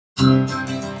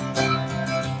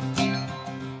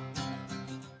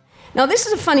Now, this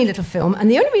is a funny little film, and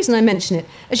the only reason I mention it,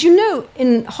 as you know,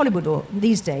 in Hollywood or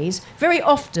these days, very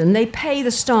often they pay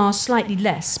the stars slightly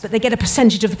less, but they get a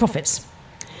percentage of the profits.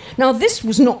 Now, this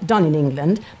was not done in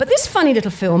England, but this funny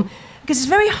little film, because it's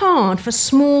very hard for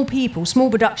small people, small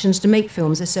productions to make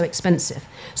films, they're so expensive.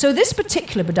 So this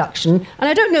particular production, and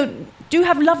I don't know, do you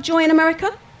have Lovejoy in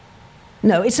America?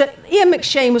 No, Ian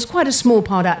McShane was quite a small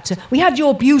part actor. We had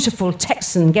your beautiful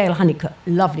Texan, Gail Honeycutt,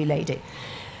 lovely lady.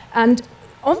 And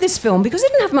of this film, because they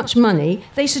didn't have much money,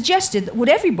 they suggested that would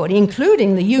everybody,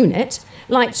 including the unit,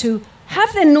 like to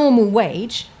have their normal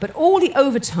wage, but all the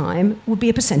overtime would be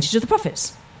a percentage of the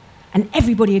profits. And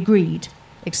everybody agreed,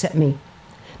 except me,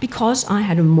 because I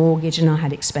had a mortgage and I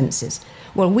had expenses.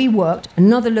 Well, we worked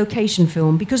another location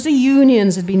film because the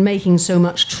unions had been making so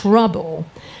much trouble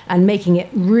and making it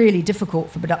really difficult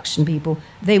for production people.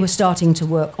 They were starting to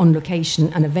work on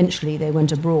location, and eventually they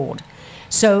went abroad.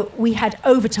 So we had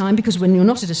overtime, because when you're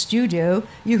not at a studio,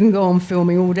 you can go on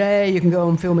filming all day, you can go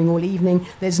on filming all evening.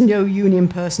 There's no union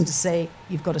person to say,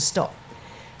 you've got to stop.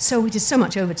 So we did so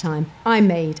much overtime. I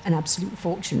made an absolute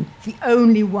fortune, the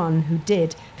only one who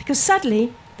did, because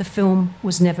sadly, the film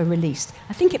was never released.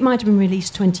 I think it might have been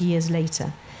released 20 years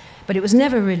later, but it was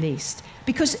never released.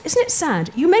 Because isn't it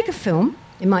sad? You make a film,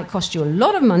 it might cost you a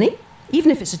lot of money, even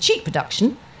if it's a cheap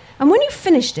production, and when you've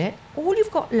finished it, all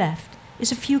you've got left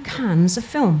is a few cans of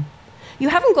film. You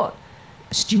haven't got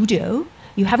a studio,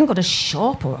 you haven't got a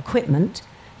shop or equipment,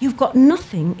 you've got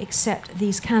nothing except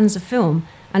these cans of film,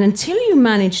 and until you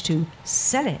manage to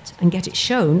sell it and get it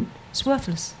shown, it's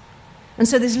worthless. And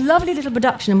so this lovely little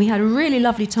production, and we had a really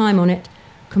lovely time on it,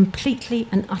 completely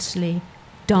and utterly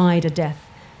died a death,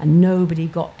 and nobody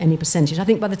got any percentage. I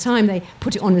think by the time they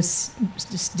put it on this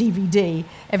DVD,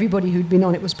 everybody who'd been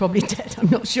on it was probably dead, I'm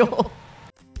not sure.